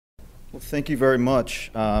Well, thank you very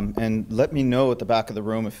much. And let me know at the back of the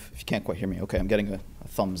room if you can't quite hear me. Okay, I'm getting a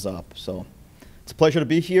thumbs up. So it's a pleasure to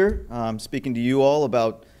be here speaking to you all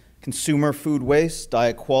about consumer food waste,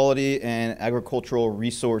 diet quality, and agricultural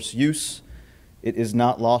resource use. It is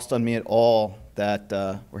not lost on me at all that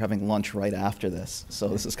we're having lunch right after this. So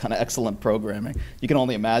this is kind of excellent programming. You can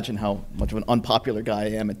only imagine how much of an unpopular guy I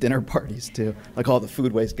am at dinner parties too. Like all the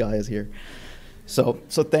food waste guys here. So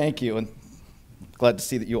thank you. And glad to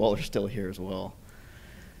see that you all are still here as well.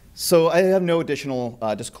 So I have no additional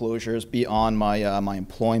disclosures beyond my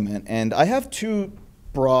employment, and I have two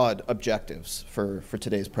broad objectives for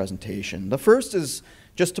today's presentation. The first is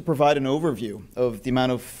just to provide an overview of the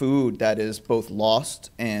amount of food that is both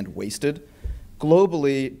lost and wasted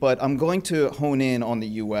globally, but I'm going to hone in on the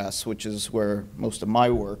US, which is where most of my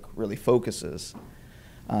work really focuses.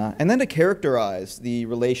 And then to characterize the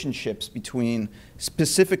relationships between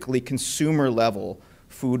specifically consumer level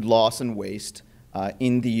food loss and waste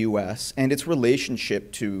in the US and its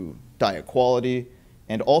relationship to diet quality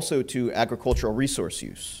and also to agricultural resource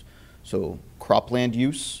use. So cropland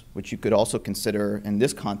use, which you could also consider in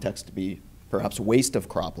this context to be perhaps waste of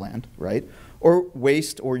cropland, right? Or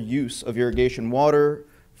waste or use of irrigation water,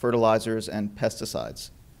 fertilizers, and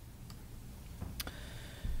pesticides.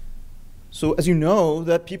 So as you know,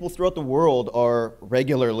 that people throughout the world are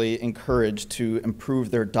regularly encouraged to improve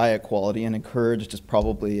their diet quality, and encouraged is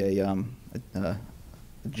probably a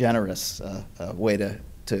generous way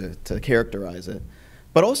to characterize it.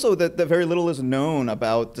 But also that very little is known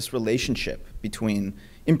about this relationship between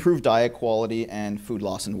improved diet quality and food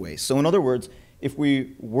loss and waste. So in other words, if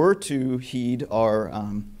we were to heed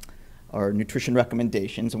our nutrition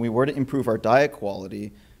recommendations and we were to improve our diet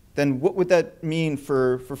quality, then what would that mean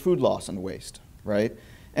for food loss and waste, right?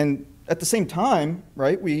 And at the same time,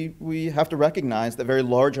 right, we have to recognize that very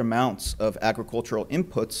large amounts of agricultural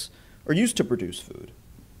inputs are used to produce food.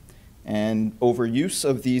 And overuse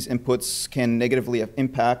of these inputs can negatively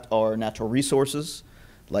impact our natural resources,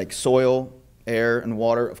 like soil, air, and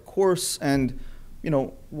water, of course, and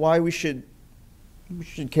why we should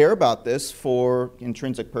care about this for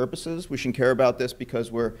intrinsic purposes. We should care about this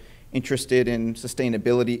because we're interested in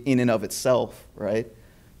sustainability in and of itself, right?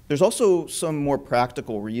 There's also some more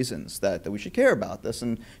practical reasons that we should care about this,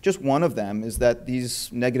 and just one of them is that these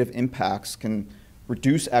negative impacts can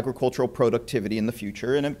reduce agricultural productivity in the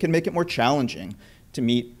future, and it can make it more challenging to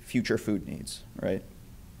meet future food needs, right?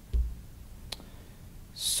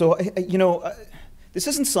 So, this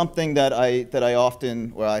isn't something that I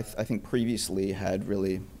often, well, I think previously had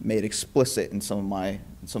really made explicit in some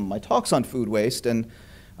of my talks on food waste, and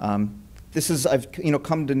I've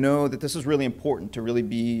come to know that this is really important to really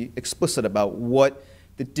be explicit about what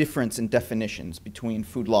the difference in definitions between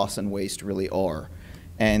food loss and waste really are.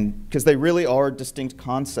 And because they really are distinct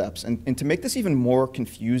concepts. And to make this even more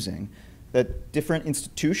confusing, that different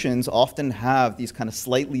institutions often have these kind of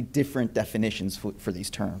slightly different definitions for these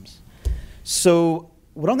terms. So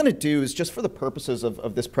what I'm going to do is, just for the purposes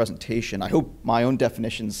of this presentation, I hope my own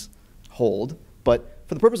definitions hold, but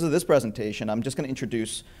for the purpose of this presentation, I'm just going to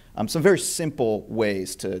introduce some very simple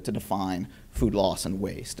ways to define food loss and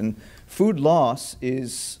waste. And food loss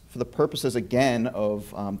is, for the purposes, again,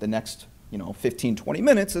 of the next 15, 20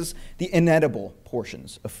 minutes, is the inedible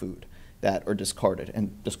portions of food that are discarded,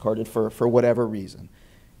 and discarded for whatever reason.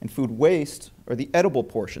 And food waste are the edible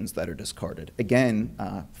portions that are discarded, again,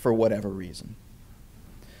 for whatever reason.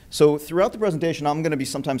 So throughout the presentation, I'm going to be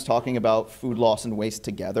sometimes talking about food loss and waste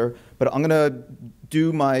together, but I'm going to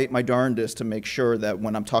do my darndest to make sure that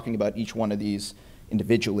when I'm talking about each one of these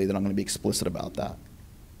individually, that I'm going to be explicit about that.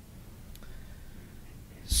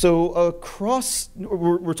 So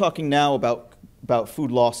we're talking now about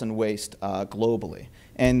food loss and waste globally.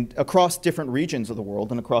 And across different regions of the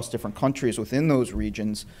world and across different countries within those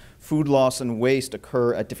regions, food loss and waste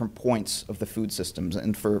occur at different points of the food systems.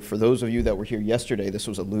 And for those of you that were here yesterday, this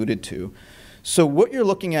was alluded to. So what you're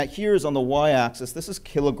looking at here is on the y-axis, this is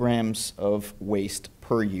kilograms of waste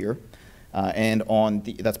per year. And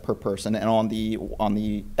that's per person. And on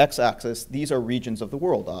the x-axis, these are regions of the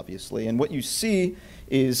world, obviously. And what you see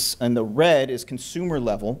is, in the red, is consumer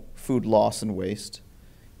level food loss and waste.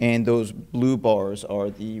 And those blue bars are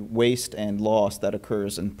the waste and loss that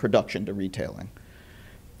occurs in production to retailing.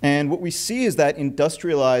 And what we see is that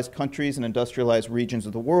industrialized countries and industrialized regions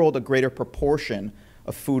of the world, a greater proportion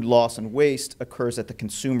of food loss and waste occurs at the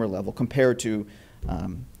consumer level compared to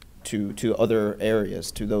other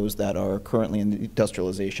areas, to those that are currently in the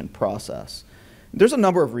industrialization process. There's a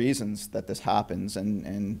number of reasons that this happens,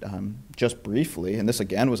 and just briefly, and this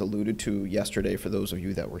again was alluded to yesterday for those of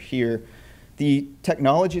you that were here, the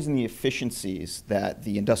technologies and the efficiencies that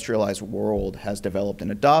the industrialized world has developed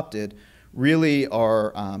and adopted really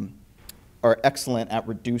are excellent at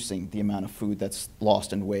reducing the amount of food that's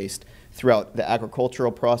lost in waste throughout the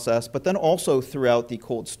agricultural process, but then also throughout the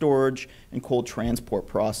cold storage and cold transport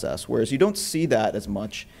process, whereas you don't see that as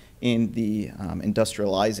much in the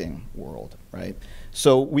industrializing world, right?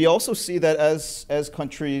 So we also see that as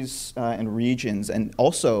countries and regions, and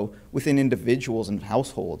also within individuals and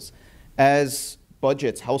households, as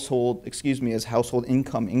budgets, as household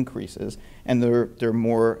income increases, and they're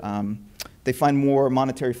more, they find more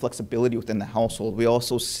monetary flexibility within the household, we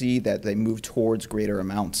also see that they move towards greater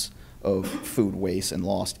amounts of food waste and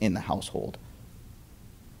lost in the household.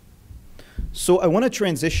 So I want to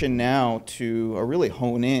transition now to, or really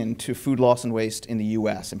hone in to food loss and waste in the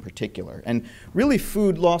US in particular. And really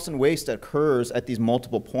food loss and waste occurs at these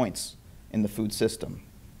multiple points in the food system,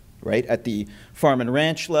 right? At the farm and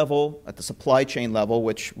ranch level, at the supply chain level,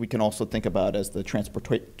 which we can also think about as the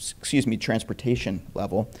transportation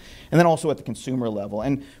level, and then also at the consumer level.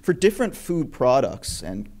 And for different food products,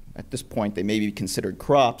 and at this point they may be considered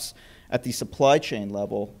crops, at the supply chain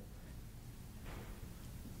level,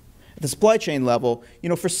 you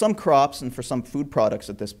know, for some crops and for some food products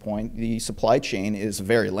at this point, the supply chain is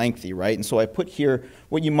very lengthy, right? And so I put here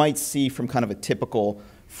what you might see from kind of a typical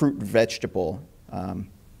fruit and vegetable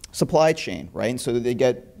supply chain, right? And so they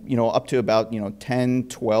get, you know, up to about, 10,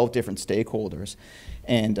 12 different stakeholders.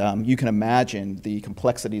 And you can imagine the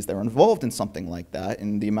complexities that are involved in something like that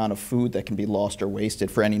and the amount of food that can be lost or wasted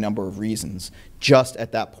for any number of reasons just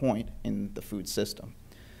at that point in the food system.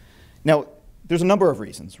 Now, there's a number of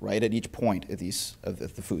reasons, right, at each point of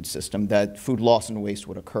the food system that food loss and waste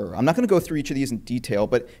would occur. I'm not going to go through each of these in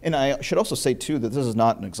detail, and I should also say, too, that this is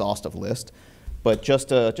not an exhaustive list, but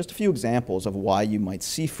just a few examples of why you might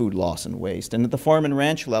see food loss and waste. And at the farm and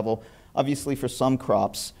ranch level, obviously for some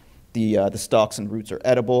crops, the stalks and roots are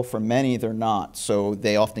edible. For many, they're not, so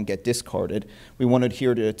they often get discarded. We want to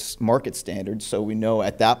adhere to its market standards, so we know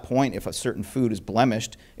at that point if a certain food is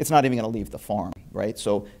blemished, it's not even going to leave the farm, right?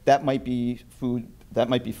 So that might be food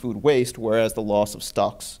waste, whereas the loss of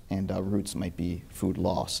stalks and roots might be food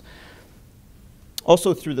loss.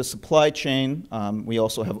 Also through the supply chain, we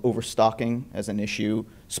also have overstocking as an issue,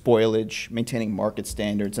 spoilage, maintaining market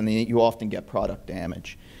standards, and then you often get product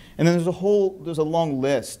damage. And then there's a long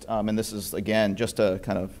list, and this is, again, just a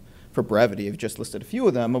kind of, for brevity, I've just listed a few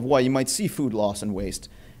of them, of why you might see food loss and waste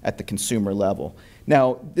at the consumer level.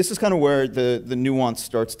 Now, this is kind of where the nuance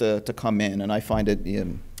starts to come in, and I find it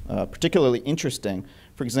particularly interesting.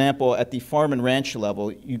 For example, at the farm and ranch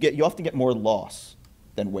level, you often get more loss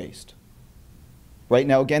than waste. Right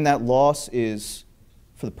now, again, that loss is,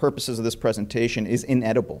 for the purposes of this presentation, is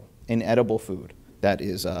inedible food that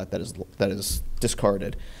is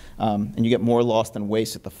discarded. And you get more loss than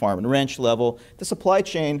waste at the farm and ranch level. The supply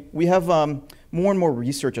chain, we have more and more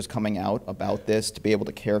research is coming out about this to be able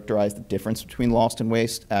to characterize the difference between lost and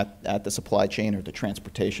waste at the supply chain or the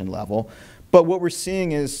transportation level. But what we're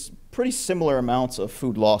seeing is pretty similar amounts of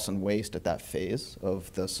food loss and waste at that phase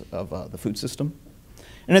of the food system.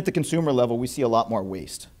 And at the consumer level, we see a lot more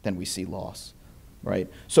waste than we see loss, right?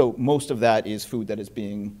 So most of that is food that is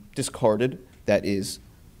being discarded that is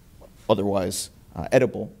otherwise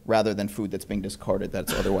edible, rather than food that's being discarded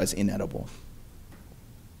that's otherwise inedible.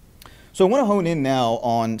 So I want to hone in now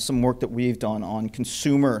on some work that we've done on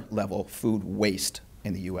consumer level food waste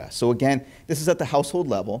in the US. So again, this is at the household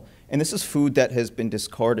level, and this is food that has been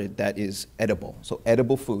discarded that is edible, so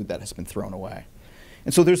edible food that has been thrown away.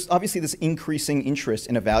 And so there's obviously this increasing interest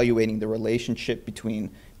in evaluating the relationship between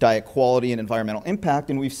diet quality and environmental impact,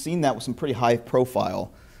 and we've seen that with some pretty high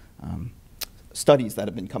profile studies that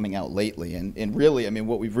have been coming out lately. And really, I mean,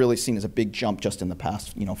 what we've really seen is a big jump just in the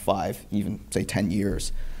past, 5, even say 10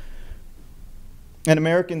 years. And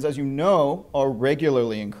Americans, as you know, are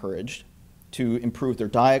regularly encouraged to improve their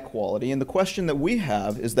diet quality. And the question that we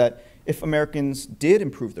have is that if Americans did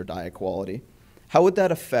improve their diet quality, how would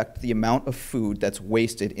that affect the amount of food that's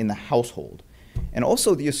wasted in the household? And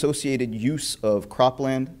also the associated use of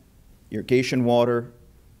cropland, irrigation water,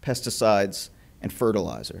 pesticides, and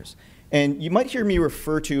fertilizers. And you might hear me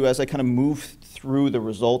refer to, as I kind of move through the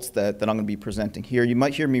results that I'm going to be presenting here, you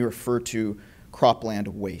might hear me refer to cropland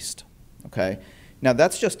waste, okay? Now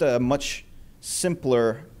that's just a much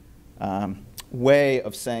simpler way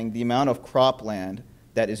of saying the amount of cropland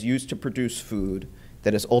that is used to produce food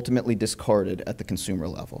that is ultimately discarded at the consumer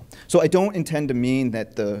level. So I don't intend to mean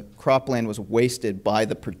that the cropland was wasted by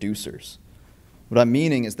the producers. What I'm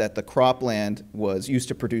meaning is that the cropland was used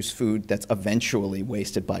to produce food that's eventually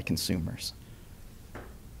wasted by consumers.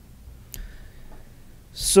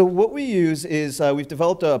 So what we use is we've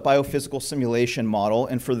developed a biophysical simulation model,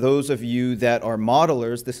 and for those of you that are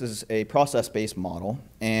modelers, this is a process-based model.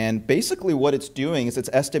 And basically what it's doing is it's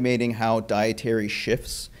estimating how dietary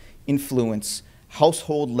shifts influence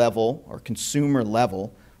household level or consumer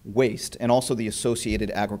level waste, and also the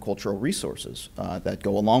associated agricultural resources that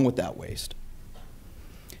go along with that waste.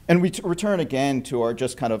 And we return again to our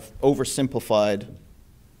just kind of oversimplified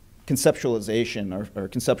conceptualization or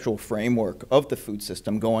conceptual framework of the food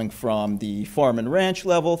system, going from the farm and ranch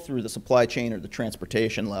level through the supply chain or the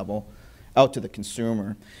transportation level out to the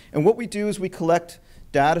consumer. And what we do is we collect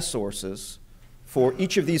data sources for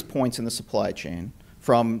each of these points in the supply chain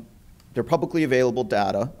from their publicly available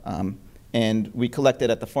data, and we collect it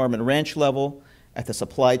at the farm and ranch level, at the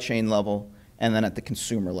supply chain level, and then at the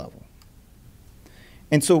consumer level.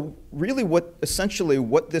 And so really essentially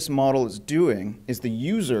what this model is doing is the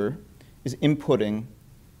user is inputting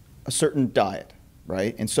a certain diet,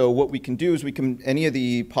 right? And so what we can do is any of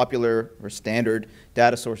the popular or standard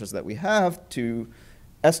data sources that we have to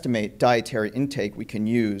estimate dietary intake we can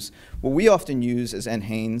use. What we often use is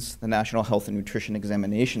NHANES, the National Health and Nutrition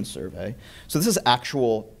Examination Survey. So this is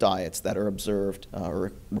actual diets that are observed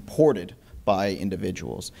or reported by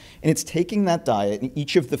individuals. And it's taking that diet and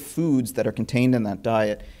each of the foods that are contained in that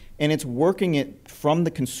diet, and it's working it from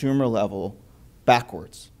the consumer level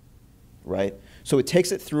backwards, right? So it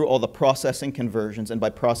takes it through all the processing conversions, and by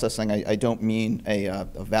processing I don't mean a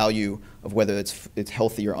value of whether it's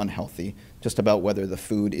healthy or unhealthy, just about whether the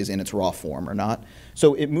food is in its raw form or not.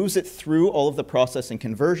 So it moves it through all of the processing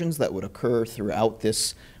conversions that would occur throughout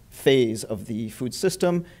this phase of the food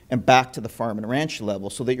system and back to the farm and ranch level,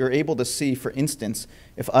 so that you're able to see, for instance,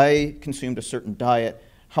 if I consumed a certain diet,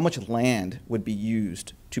 how much land would be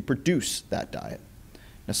used to produce that diet.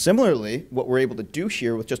 Now similarly, what we're able to do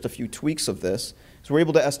here with just a few tweaks of this is we're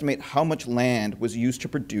able to estimate how much land was used to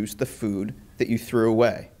produce the food that you threw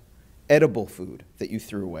away, edible food that you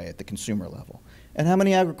threw away at the consumer level, and how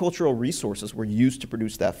many agricultural resources were used to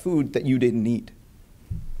produce that food that you didn't eat.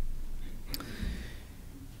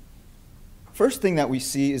 First thing that we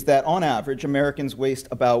see is that on average, Americans waste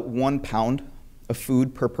about 1 pound of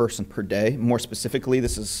food per person per day. More specifically,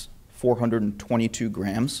 this is 422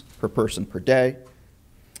 grams per person per day.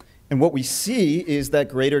 And what we see is that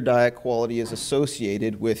greater diet quality is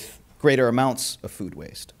associated with greater amounts of food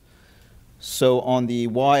waste. So on the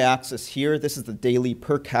y-axis here, this is the daily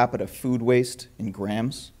per capita food waste in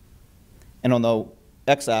grams. And on the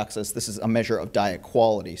x-axis, this is a measure of diet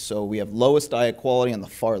quality. So we have lowest diet quality on the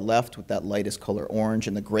far left with that lightest color orange,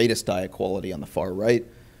 and the greatest diet quality on the far right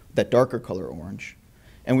with that darker color orange.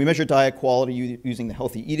 And we measure diet quality using the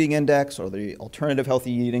Healthy Eating Index or the Alternative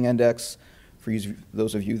Healthy Eating Index. For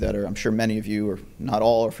those of you that are, I'm sure many of you, or not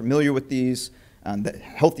all, are familiar with these. The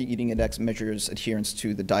Healthy Eating Index measures adherence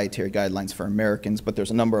to the dietary guidelines for Americans, but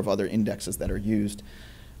there's a number of other indexes that are used.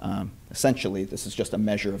 Essentially, this is just a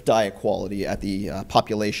measure of diet quality at the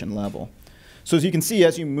population level. So as you can see,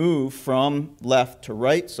 as you move from left to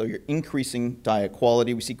right, so you're increasing diet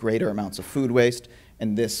quality, we see greater amounts of food waste,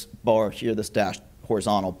 and this bar here, this dashed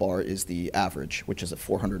horizontal bar, is the average, which is at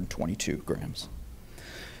 422 grams.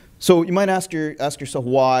 So you might ask yourself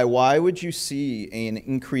why. Why would you see an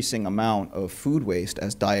increasing amount of food waste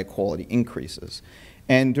as diet quality increases?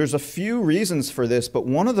 And there's a few reasons for this, but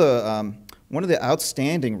one of the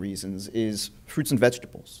outstanding reasons is fruits and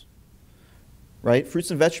vegetables, right?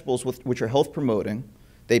 Fruits and vegetables, which are health promoting,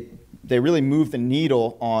 they really move the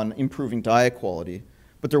needle on improving diet quality,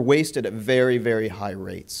 but they're wasted at very, very high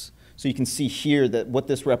rates. So you can see here that what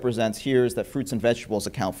this represents here is that fruits and vegetables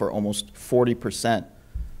account for almost 40%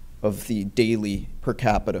 of the daily per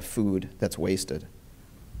capita food that's wasted.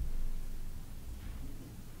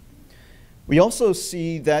 We also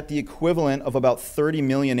see that the equivalent of about 30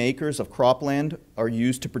 million acres of cropland are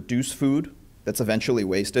used to produce food that's eventually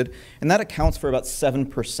wasted, and that accounts for about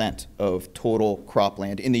 7% of total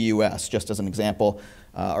cropland in the US. Just as an example,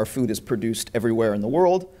 our food is produced everywhere in the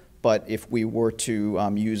world, but if we were to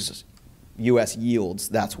use US yields,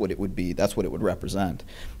 that's what it would be, that's what it would represent.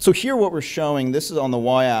 So here what we're showing, this is on the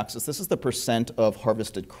y-axis, this is the percent of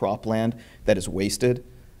harvested cropland that is wasted.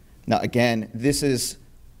 Now again, this is,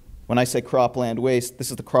 when I say cropland waste, this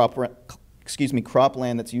is the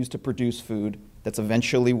cropland that's used to produce food that's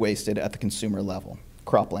eventually wasted at the consumer level,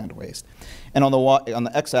 cropland waste. And on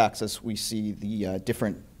the x-axis, we see the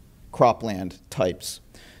different cropland types.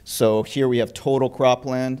 So here we have total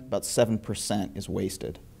cropland, about 7% is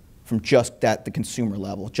wasted from just at the consumer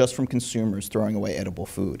level, just from consumers throwing away edible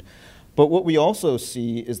food. But what we also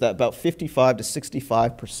see is that about 55 to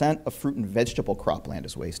 65% of fruit and vegetable cropland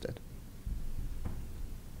is wasted.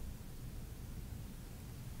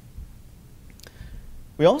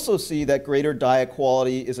 We also see that greater diet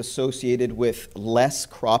quality is associated with less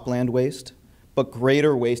cropland waste, but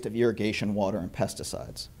greater waste of irrigation water and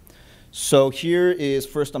pesticides. So here is,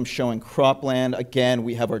 first I'm showing cropland. Again,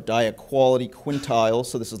 we have our diet quality quintile.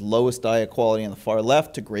 So this is lowest diet quality on the far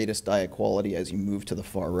left to greatest diet quality as you move to the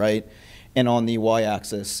far right. And on the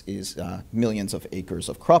y-axis is millions of acres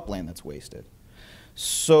of cropland that's wasted.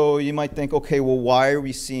 So you might think, okay, well, why are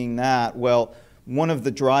we seeing that? Well, one of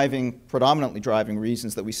the predominantly driving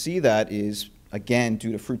reasons that we see that is, again,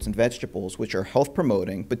 due to fruits and vegetables, which are health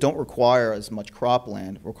promoting, but don't require as much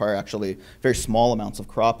cropland, require actually very small amounts of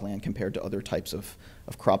cropland compared to other types of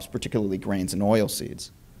crops, particularly grains and oilseeds.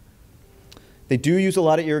 They do use a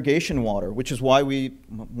lot of irrigation water, which is why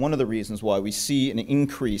one of the reasons why we see an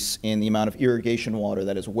increase in the amount of irrigation water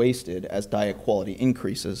that is wasted as diet quality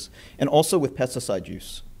increases, and also with pesticide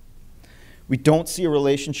use. We don't see a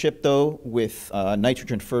relationship, though, with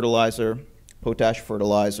nitrogen fertilizer, potash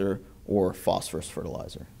fertilizer, or phosphorus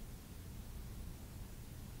fertilizer.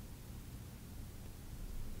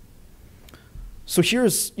 So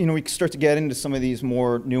here's, we start to get into some of these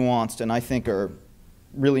more nuanced and I think are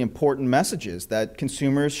really important messages that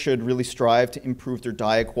consumers should really strive to improve their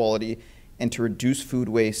diet quality and to reduce food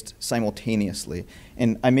waste simultaneously.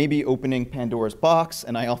 And I may be opening Pandora's box,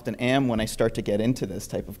 and I often am when I start to get into this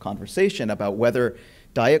type of conversation about whether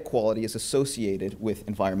diet quality is associated with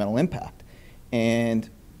environmental impact. And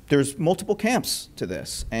there's multiple camps to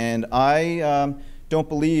this. And I don't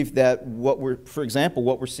believe that for example,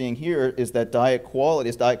 what we're seeing here is that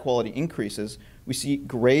as diet quality increases, we see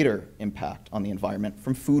greater impact on the environment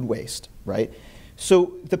from food waste, right?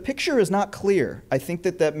 So the picture is not clear. I think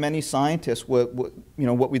that many scientists, what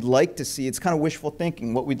we'd like to see, it's kind of wishful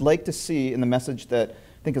thinking. What we'd like to see in the message that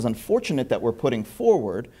I think is unfortunate that we're putting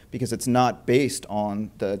forward, because it's not based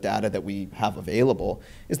on the data that we have available,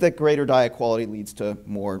 is that greater diet quality leads to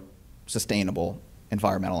more sustainable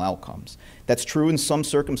environmental outcomes. That's true in some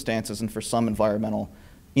circumstances and for some environmental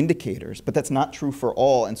indicators, but that's not true for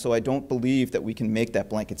all, and so I don't believe that we can make that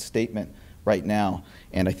blanket statement right now,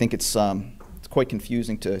 and I think it's quite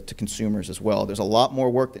confusing to consumers as well. There's a lot more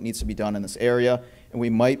work that needs to be done in this area, and we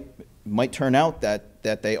might turn out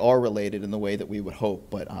that they are related in the way that we would hope,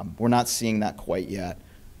 but we're not seeing that quite yet.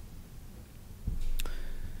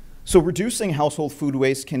 So reducing household food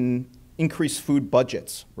waste can increase food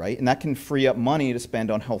budgets, right? And that can free up money to spend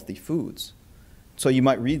on healthy foods. So you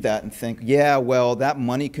might read that and think, yeah, well, that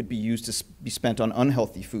money could be used to be spent on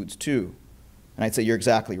unhealthy foods too. And I'd say you're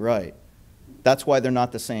exactly right. That's why they're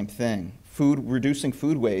not the same thing. Reducing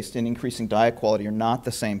food waste and increasing diet quality are not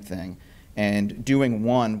the same thing. And doing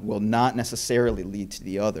one will not necessarily lead to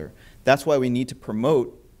the other. That's why we need to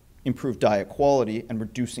promote improved diet quality and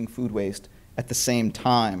reducing food waste at the same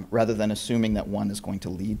time, rather than assuming that one is going to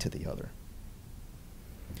lead to the other.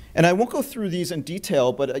 And I won't go through these in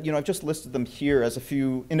detail, but I've just listed them here as a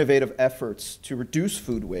few innovative efforts to reduce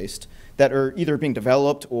food waste that are either being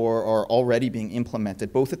developed or are already being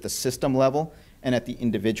implemented, both at the system level and at the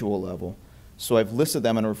individual level. So I've listed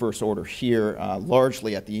them in reverse order here,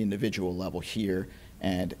 largely at the individual level here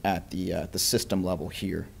and at the system level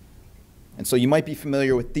here. And so you might be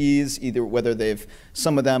familiar with these, either whether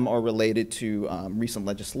some of them are related to recent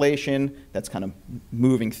legislation that's kind of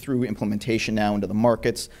moving through implementation now into the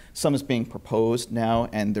markets. Some is being proposed now,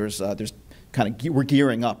 and we're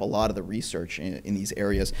gearing up a lot of the research in these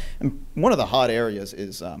areas. And one of the hot areas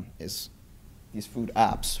is these food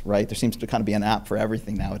apps, right? There seems to kind of be an app for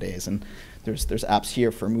everything nowadays, and there's apps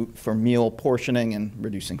here for meal portioning and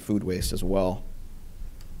reducing food waste as well.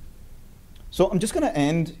 So I'm just going to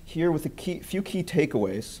end here with a few key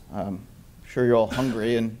takeaways. I'm sure you're all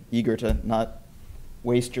hungry and eager to not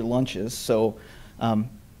waste your lunches. So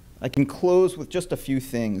I can close with just a few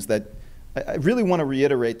things that I really want to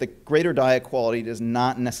reiterate that greater diet quality does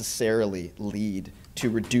not necessarily lead to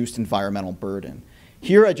reduced environmental burden.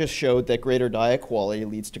 Here I just showed that greater diet quality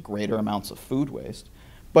leads to greater amounts of food waste.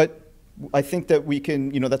 But I think that we can,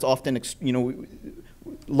 that's often,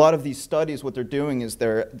 a lot of these studies, what they're doing is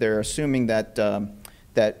they're assuming that,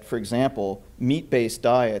 for example, meat-based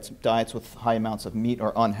diets with high amounts of meat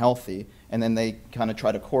are unhealthy, and then they kind of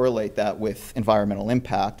try to correlate that with environmental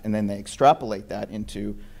impact, and then they extrapolate that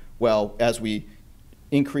into, well, as we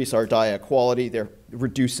increase our diet quality, they're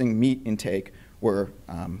reducing meat intake, we're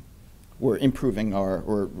reducing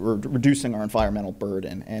our environmental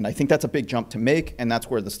burden. And I think that's a big jump to make, and that's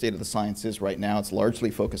where the state of the science is right now. It's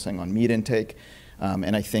largely focusing on meat intake.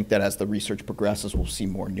 And I think that as the research progresses, we'll see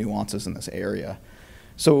more nuances in this area.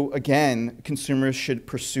 So again, consumers should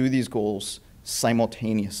pursue these goals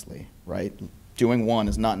simultaneously, right? Doing one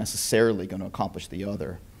is not necessarily going to accomplish the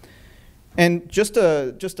other. And just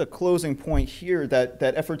a closing point here, that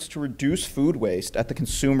efforts to reduce food waste at the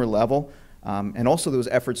consumer level and also those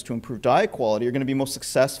efforts to improve diet quality are going to be most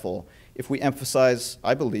successful if we emphasize,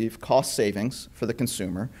 I believe, cost savings for the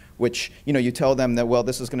consumer, which, you tell them that, well,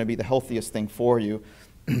 this is going to be the healthiest thing for you.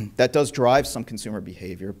 That does drive some consumer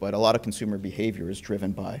behavior, but a lot of consumer behavior is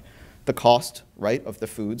driven by the cost, right, of the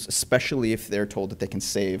foods, especially if they're told that they can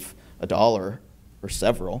save $1 or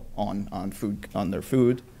several on their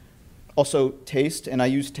food. Also, taste, and I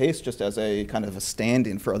use taste just as a kind of a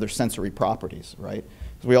stand-in for other sensory properties, right?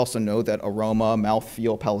 Because we also know that aroma,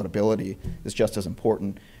 mouthfeel, palatability is just as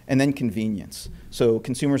important. And then convenience. So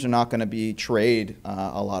consumers are not going to be trade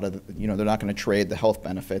a lot of, they're not going to trade the health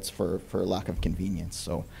benefits for lack of convenience.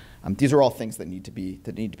 So these are all things that need to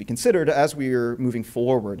be considered as we are moving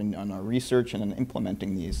forward in our research and in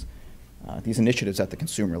implementing these initiatives at the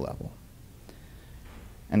consumer level.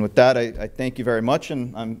 And with that, I thank you very much,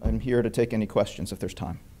 and I'm here to take any questions if there's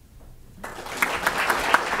time.